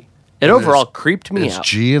than G. It overall creeped me It's out.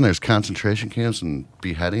 G, and there's concentration camps and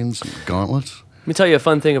beheadings and gauntlets. Let me tell you a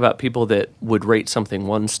fun thing about people that would rate something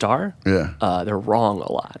 1 star. Yeah. They're wrong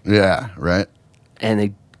a lot, Yeah, right? and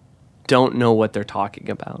they don't know what they're talking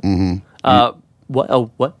about. What?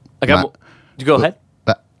 Oh, what? Go ahead.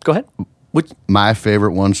 But Go ahead. Which? my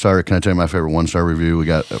favorite 1-star, can I tell you my favorite 1-star review we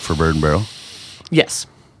got for Bird and Barrel? Yes.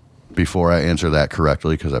 Before I answer that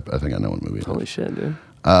correctly, because I think I know what movie it is. Holy shit, dude.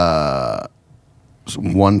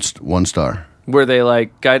 One star. Were they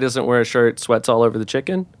like, guy doesn't wear a shirt, sweats all over the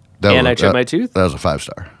chicken? And I chipped my tooth? That was a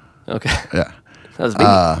 5-star. Okay. Yeah. That was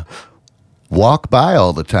me. Walk by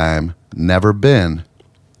all the time, never been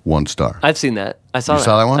 1 star. I've seen that. I saw You that.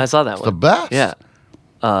 saw that one? I saw that It's one. the best. Yeah.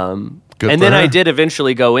 Good And for then I her. did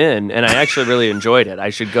eventually go in, and I actually really enjoyed it.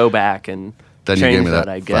 I should go back and Then you change gave me that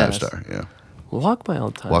I guess. 5-star. Yeah. Walk by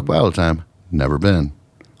all the time. Walk by all the time, never been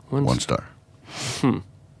One 1 star. Do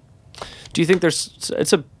you think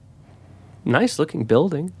it's a nice looking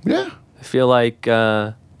building? Yeah. I feel like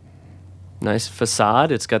nice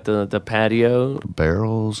facade. It's got the patio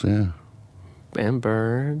Barrels. Yeah. and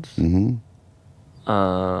birds. Mm-hmm.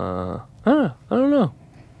 I don't know.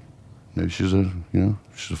 Maybe she's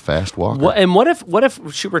a fast walker. What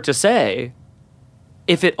if she were to say,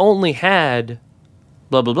 if it only had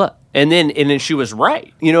blah blah blah, and then she was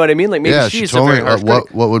right. You know what I mean? Like maybe Yeah, she's she told a me very harsh what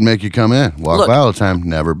critic. would make you come in. Walk Look. by all the time,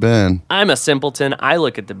 never been. I'm a simpleton. I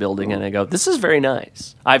look at the building and I go, "This is very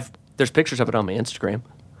nice." There's pictures of it on my Instagram,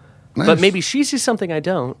 Nice. but maybe she sees something I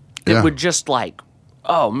don't. That Yeah. would just like,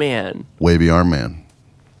 oh man, Wavy arm man.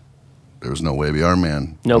 There was no wavy arm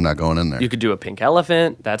man. Nope. I'm not going in there. you could do a pink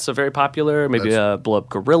elephant. That's a very popular. Maybe That's- a blow up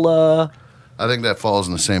gorilla. I think that falls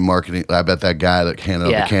in the same marketing. I bet that guy that handed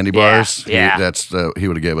out Yeah, the candy yeah, bars, yeah. he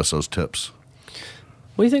would have gave us those tips.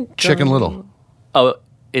 What do you think? Chicken Little. Oh,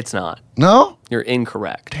 it's not. No? You're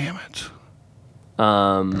incorrect. Damn it.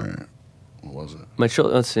 All right. What was it? My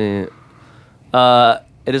children. Let's see.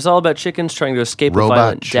 It is all about chickens trying to escape a Robot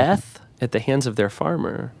violent chicken. death at the hands of their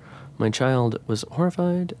farmer. My child was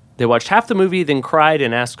horrified. They watched half the movie, then cried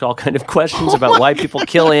and asked all kind of questions about why people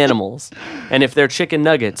kill animals and if their chicken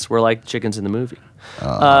nuggets were like chickens in the movie.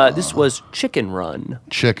 This was Chicken Run.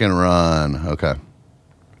 Chicken Run. Okay.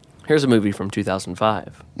 Here's a movie from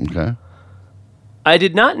 2005. Okay. I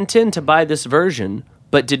did not intend to buy this version,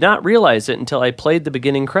 but did not realize it until I played the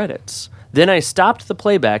beginning credits. Then I stopped the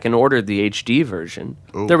playback and ordered the HD version.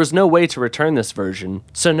 There was no way to return this version,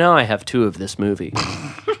 so now I have 2 of this movie.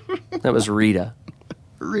 That was Rita.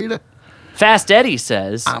 Rita. Fast Eddie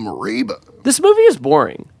says, I'm Reba. this movie is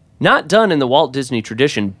boring. Not done in the Walt Disney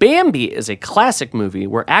tradition, Bambi is a classic movie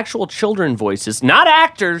where actual children voices, not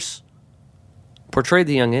actors, portrayed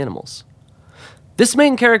the young animals. This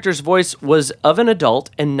main character's voice was of an adult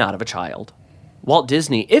and not of a child. Walt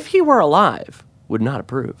Disney, if he were alive, would not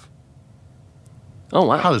approve. Oh,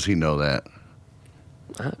 wow. How does he know that?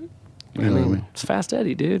 You know what I mean? It's Fast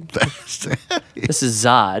Eddie, dude. This is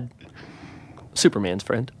Zod, Superman's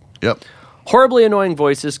friend. Yep. Horribly annoying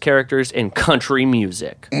voices, characters, and country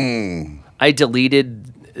music. I deleted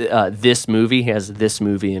this movie, he has this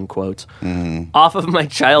movie in quotes, off of my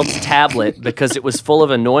child's tablet because it was full of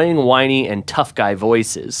annoying, whiny, and tough guy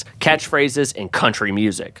voices, catchphrases, and country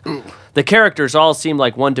music. The characters all seem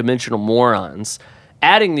like one-dimensional morons.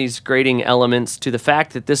 Adding these grating elements to the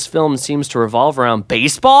fact that this film seems to revolve around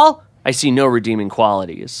baseball, I see no redeeming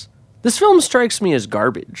qualities. This film strikes me as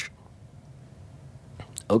garbage.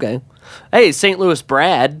 Okay. Hey, St. Louis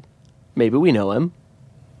Brad. Maybe we know him.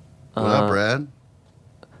 What up, Brad?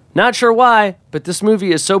 Not sure why, but this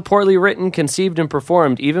movie is so poorly written, conceived, and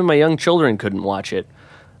performed, even my young children couldn't watch it.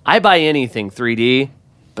 I buy anything 3D,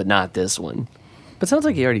 but not this one. But sounds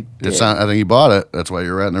like he already did. I think he bought it. That's why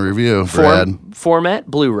you're writing the review, Brad. Format,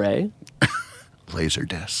 Blu-ray.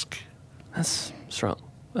 Laserdisc. That's strong.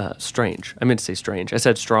 Strange. I meant to say strange. I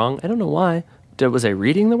said strong. I don't know why. Was I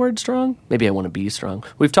reading the word strong? Maybe I want to be strong.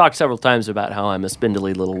 We've talked several times about how I'm a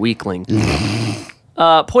spindly little weakling.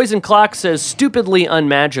 Poison Clock says, stupidly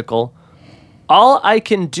unmagical. All I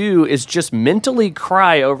can do is just mentally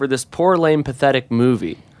cry over this poor, lame, pathetic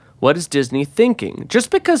movie. What is Disney thinking? Just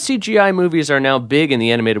because CGI movies are now big in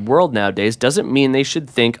the animated world nowadays doesn't mean they should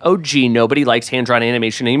think, oh gee, nobody likes hand-drawn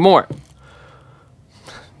animation anymore.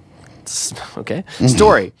 Okay.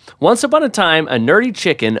 Story. Once upon a time, a nerdy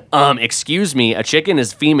chicken, excuse me, a chicken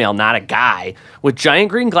is female, not a guy, with giant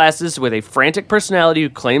green glasses with a frantic personality who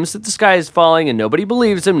claims that the sky is falling and nobody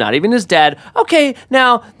believes him, not even his dad. Okay,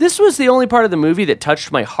 now, this was the only part of the movie that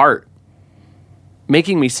touched my heart,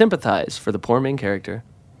 making me sympathize for the poor main character.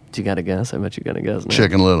 Do you got to guess? I bet you got to guess now.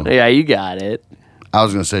 Chicken Little. Yeah, you got it. I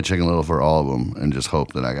was gonna say Chicken Little for all of them and just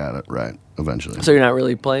hope that I got it right eventually. So you're not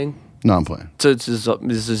really playing? No, I'm playing. So this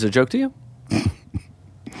is a joke to you?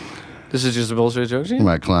 This is just a bullshit joke to you? I'm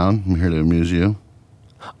a clown. I'm here to amuse you.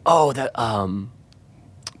 Oh, that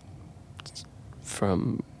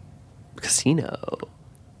from Casino.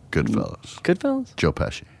 Goodfellas. Joe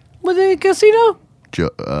Pesci. Was it Casino?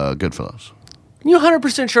 Goodfellas. You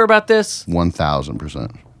 100% sure about this?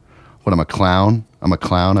 1,000%. What, I'm a clown? I'm a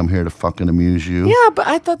clown. I'm here to fucking amuse you. Yeah, but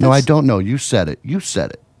I thought that's... No, I don't know. You said it.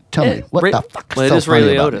 Tell me. What the fuck is so it is funny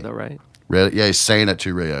Ray about Liotta, me? though, right? Yeah, he's saying it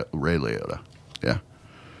to Ray Liotta. Yeah.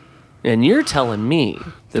 And you're telling me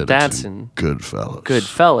that's it's in Goodfellas.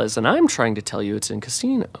 Goodfellas, and I'm trying to tell you it's in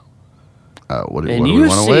Casino. What do And we you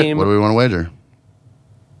want seem- to wager?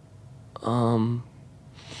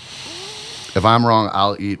 If I'm wrong,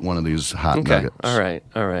 I'll eat one of these hot Okay. nuggets. All right.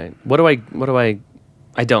 What do I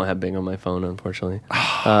don't have Bing on my phone, unfortunately.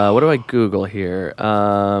 What do I Google here?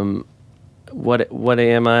 What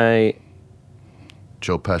am I?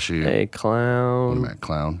 Joe Pesci. A What clown? am I,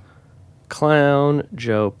 clown? Clown,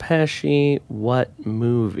 Joe Pesci, what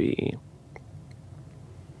movie?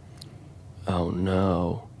 Oh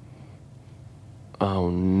no.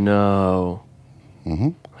 Mm-hmm.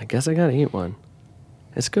 I guess I gotta eat one.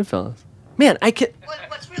 It's Goodfellas. Man, I can.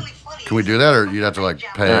 What's really funny Can we do that, or you'd have to like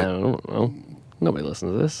pay? I don't know. Nobody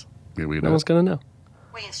listens to this. Yeah, we No do. one's gonna know.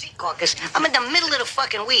 way in Sea Caucus, I'm in the middle of the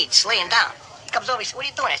fucking weeds, laying down. He comes over, he said, what are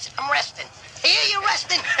you doing? I said, I'm resting. Here you're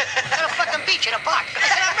resting? At a fucking beach in a park. I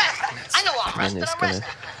said, I'm resting. I know I'm And resting, he's I'm gonna, resting.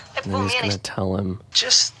 They and pulled then me he's in, gonna he tell him,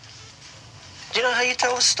 Just, you know how you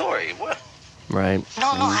tell a story. What? right? No,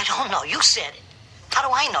 I don't know. You said it. How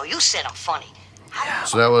do I know? You said I'm funny.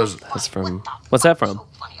 So that was That's from. What's that from? So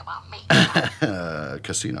funny about me.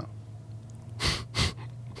 Casino.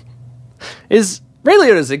 Is Ray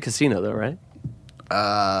Liotta's in Casino though, right?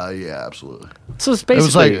 Yeah, absolutely. So it's It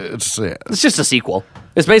was basically like it's just a sequel.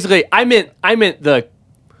 It's basically I meant the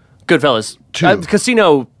Goodfellas Two.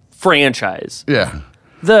 Casino franchise. yeah.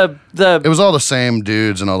 The It was all the same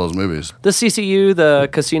dudes in all those movies. the CCU, the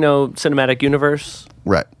Casino Cinematic Universe.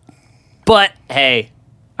 Right. But hey,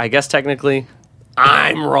 I guess technically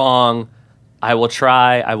I'm wrong. I will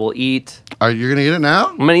try. I will eat. Are you gonna eat it now?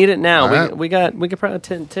 I'm gonna eat it now. All right. We got probably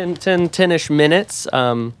 10-ish minutes.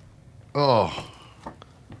 Oh.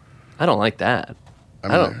 I don't like that.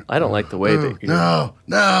 I don't like the way that you're.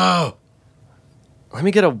 No. Let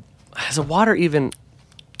me get a. Has a water even?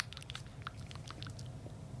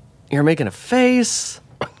 You're making a face.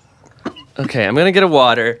 Okay, I'm gonna get a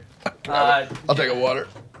water. I'll take a water.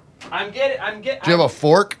 I'm getting. Do you have a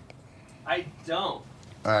fork? I don't. All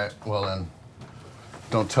right. Well then,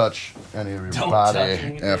 don't touch any of your Don't body touch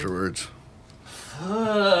anything. afterwards.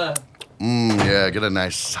 Yeah. Get a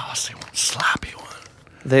nice saucy one, sloppy one.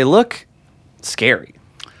 They look scary.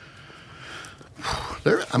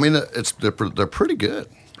 They're pretty good.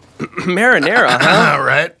 Marinara, huh? All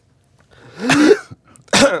right.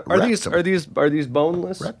 Are these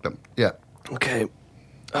boneless? Wreck them. Yeah. Okay.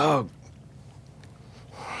 Oh.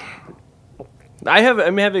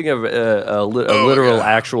 I'm having a literal, yeah.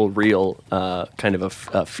 actual, real kind of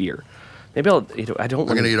a fear. Maybe I'll. I don't.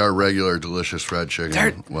 We're gonna eat our regular delicious fried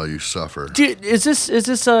chicken while you suffer. Dude, is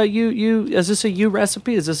this a you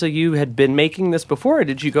recipe? Is this a you had been making this before, or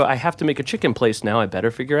did you go? I have to make a chicken place now. I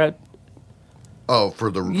better figure out. Oh, for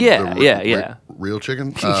the Yeah. real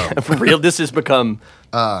chicken. For real, this has become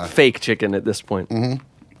fake chicken at this point.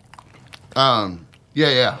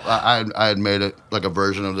 Yeah. I had made it like a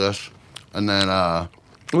version of this, and then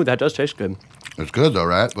Ooh, that does taste good. it's good though,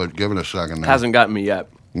 right? But give it a second. Now. Hasn't gotten me yet.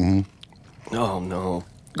 Mm-hmm. Oh no.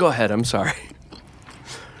 Go ahead. I'm sorry.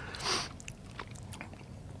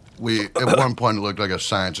 We at one point it looked like a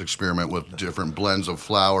science experiment with different blends of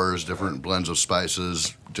flours, different blends of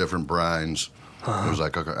spices, different brines. It was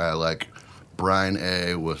like, okay, I like brine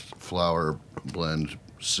A with flour blend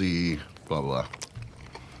C, blah blah.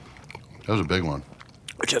 That was a big one.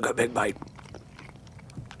 I took a big bite.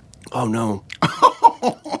 Oh no.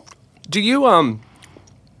 Do you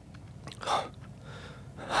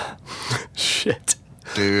Shit.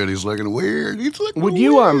 Dude, he's looking weird. Would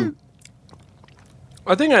you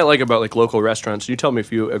a thing I like about like local restaurants, you tell me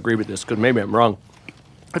if you agree with this, because maybe I'm wrong.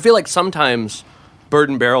 I feel like sometimes Bird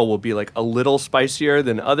and Barrel will be like a little spicier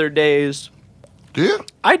than other days. Do you?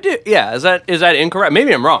 I do. Yeah. Is that incorrect?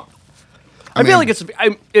 Maybe I'm wrong. I feel mean-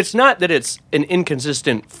 like it's not that it's an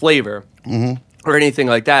inconsistent flavor or anything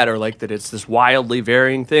like that, or like that it's this wildly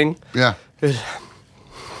varying thing. Yeah.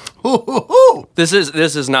 Ooh. This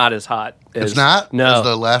is not as hot. As, It's not? No. As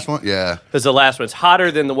the last one? Yeah. As the last one. It's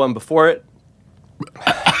hotter than the one before it.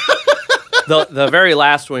 The very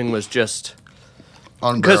last one was just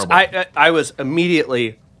Because unbearable. I was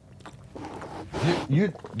immediately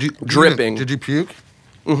dripping. Did you puke?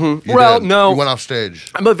 Mm-hmm. Well, did. no. You went off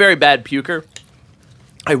stage. I'm a very bad puker.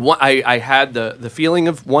 I had the feeling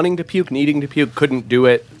of wanting to puke, needing to puke, couldn't do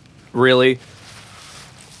it, really.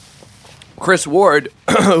 Chris Ward,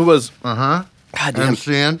 who was God damn,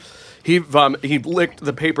 MCN? he licked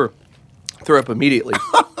the paper, threw up immediately.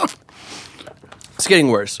 It's getting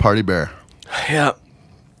worse. Party bear. Yeah,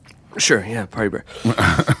 sure. Yeah, party bear.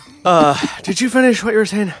 Did you finish what you were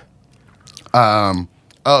saying?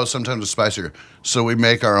 Oh, sometimes it's spicier. So we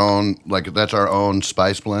make our own, like that's our own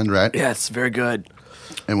spice blend, right? Yeah, it's very good.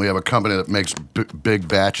 And we have a company that makes big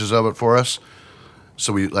batches of it for us.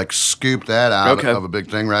 So we like scoop that out of a big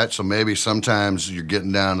thing, right? So maybe sometimes you're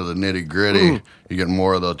getting down to the nitty gritty. You get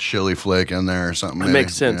more of the chili flake in there or something. It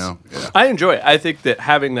makes sense. You know? Yeah. I enjoy it. I think that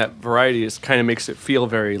having that variety is kind of makes it feel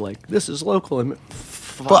very like this is local and.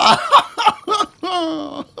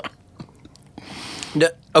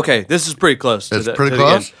 Okay, this is pretty close. It's to pretty the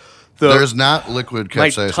close. end. There's not liquid My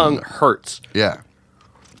capsaicin. tongue hurts. Yeah.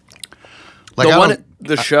 Like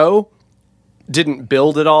The show didn't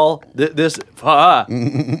build it all. I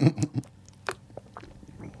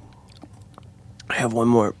have one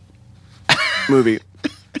more movie.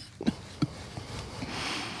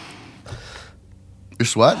 You're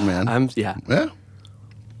sweating, man. Yeah. Yeah.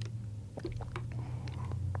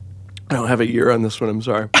 I don't have a year on this one. I'm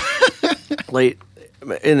sorry. Late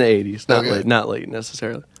in the 80s, not late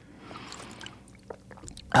necessarily.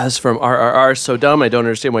 As from RRR, so dumb. I don't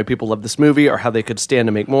understand why people love this movie or how they could stand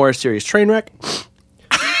to make more. Serious train wreck.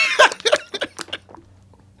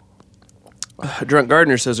 Drunk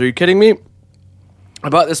Gardner says, "Are you kidding me? I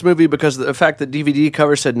bought this movie because of the fact that DVD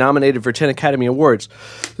cover said nominated for 10 Academy Awards.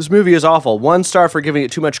 This movie is awful. 1 star for giving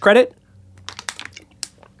it too much credit."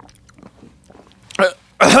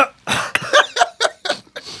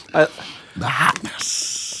 The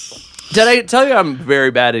hotness. Did I tell you I'm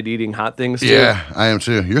very bad at eating hot things, too? Yeah, I am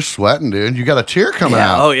too. You're sweating, dude. You got a tear coming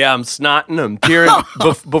out. Oh, yeah, I'm snotting. I'm tearing.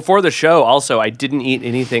 Before the show, also, I didn't eat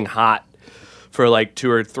anything hot for like 2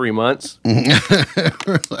 or 3 months. I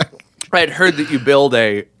had heard that you build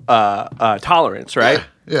a tolerance, right?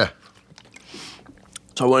 Yeah.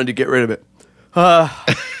 So I wanted to get rid of it.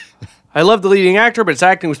 I love the leading actor, but his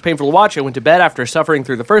acting was painful to watch. I went to bed after suffering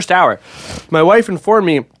through the first hour. My wife informed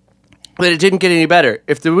me that it didn't get any better.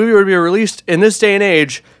 If the movie were to be released in this day and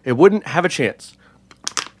age, it wouldn't have a chance.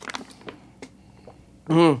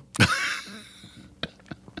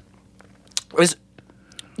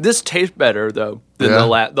 This tastes better though than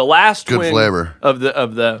the last Good wing flavor. of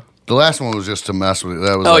the. The last one was just to mess with you.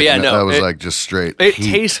 That was that was like just straight. It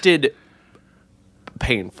heat. tasted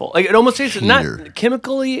painful. Like it almost tasted Heater. not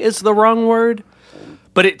chemically is the wrong word,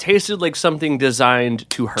 but it tasted like something designed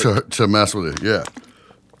to hurt. to mess with it. Yeah.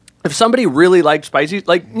 If somebody really liked spicy,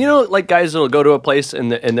 like like guys that'll go to a place and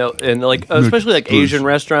like especially like Asian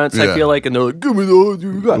restaurants, I Yeah. feel like, and they're like, "Give me the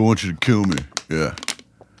you I got." want you to kill me. Yeah.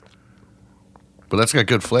 But that's got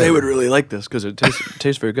good flavor. They would really like this because it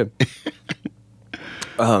tastes very good.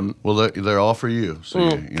 Well, they're all for you, so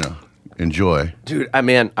you know, enjoy. Dude, I'm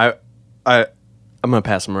gonna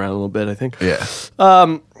pass them around a little bit. I think. Yeah.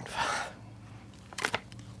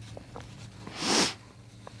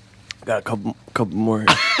 Got a couple more.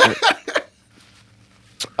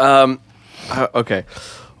 Okay.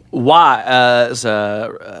 Why is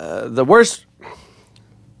the worst?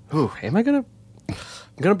 Ooh, am I gonna? I'm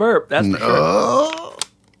gonna burp. That's for sure. Oh,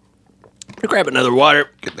 Grab another water.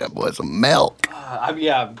 get that boy some milk.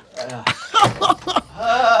 Yeah.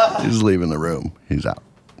 He's leaving the room. He's out.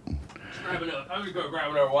 I'm gonna go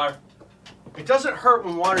grab another water. It doesn't hurt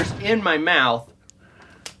when water's in my mouth.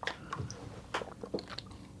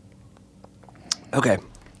 Okay.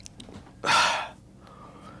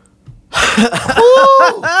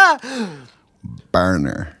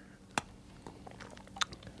 Burner.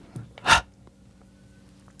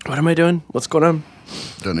 What am I doing? What's going on?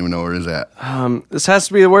 Don't even know where he's at. This has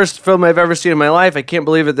to be the worst film I've ever seen in my life. I can't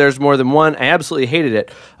believe that there's more than one. I absolutely hated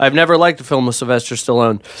it. I've never liked a film with Sylvester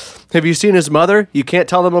Stallone. Have you seen his mother? You can't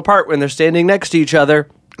tell them apart when they're standing next to each other.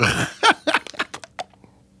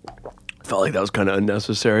 Felt like that was kind of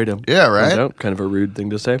unnecessary to Yeah, right? point out. Kind of a rude thing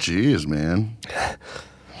to say. Jeez, man.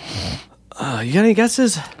 You got any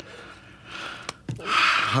guesses?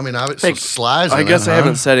 I mean, obviously, Sly's. I in guess it, I huh?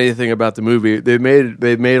 haven't said anything about the movie. They've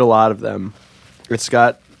made a lot of them. It's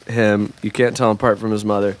got him. You can't tell him apart from his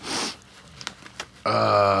mother.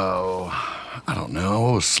 Oh, I don't know.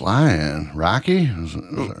 What was Sly in? Rocky? Is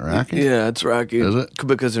it Rocky? Yeah, it's Rocky. Is it?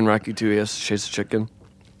 Because in Rocky 2, he has to chase a chicken.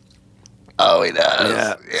 Oh, he does.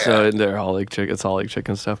 Yeah. So they're all like chicken. It's all like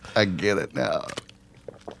chicken stuff. I get it now.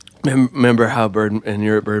 Remember how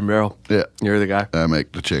you're at Bird and Barrel? Yeah. You're the guy. I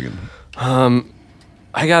make the chicken.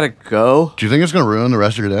 I gotta go. Do you think it's going to ruin the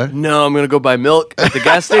rest of your day? No, I'm gonna go buy milk at the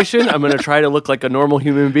gas station. I'm gonna try to look like a normal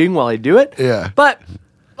human being while I do it. Yeah. But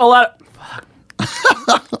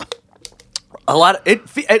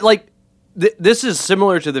this is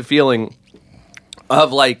similar to the feeling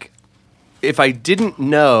of like if I didn't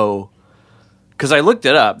know, because I looked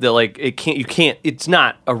it up that like it's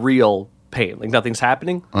not a real pain, like nothing's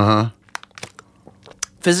happening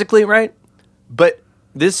physically, right? But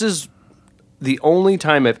this is the only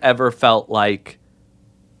time I've ever felt like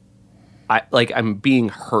I'm being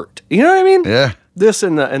hurt. You know what I mean? Yeah. This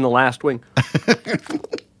in the last wing.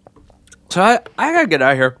 So I gotta get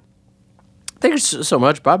out of here. Thank you so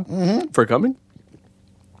much, Bob, for coming.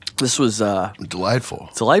 This was Delightful.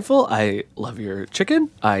 delightful. I love your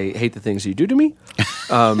chicken. I hate the things you do to me.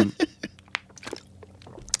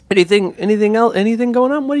 Anything else? Anything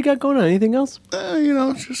going on? What do you got going on? Anything else?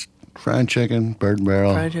 Just fried chicken, Bird and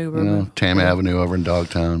Barrel. Fried chicken, Bird and Barrel. Tam Avenue over in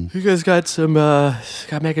Dogtown. You guys got some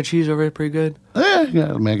got mac and cheese over there, pretty good.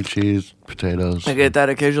 Yeah, mac and cheese, potatoes. I get that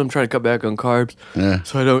occasionally. I'm trying to cut back on carbs, Yeah.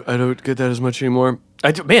 so I don't get that as much anymore.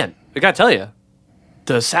 I gotta tell you,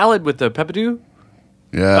 the salad with the peppadew.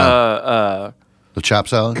 Yeah. The chop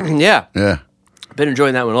salad? Yeah, Yeah. been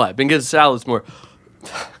enjoying that one a lot. Been getting salads more.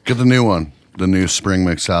 Get the new one. The new spring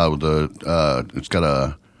mix salad with the, it's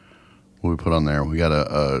got what we put on there? We got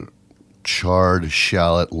a charred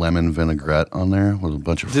shallot lemon vinaigrette on there with a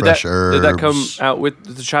bunch of fresh herbs. Did that come out with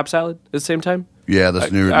the chop salad at the same time? Yeah,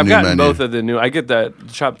 that's new I've new gotten menu. both of the new. I get that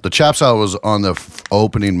chop. The chop salad was on the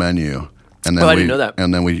opening menu. And then I didn't know that.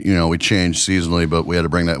 And then we changed seasonally, but we had to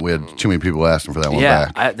bring that. We had too many people asking for that one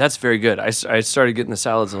Yeah, back. that's very good. I started getting the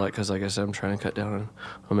salads a lot because, like I said, I'm trying to cut down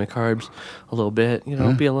on my carbs a little bit. Be a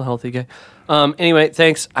little healthy guy. Anyway,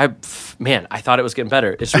 thanks. I thought it was getting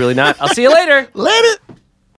better. It's really not. I'll see you later. Later.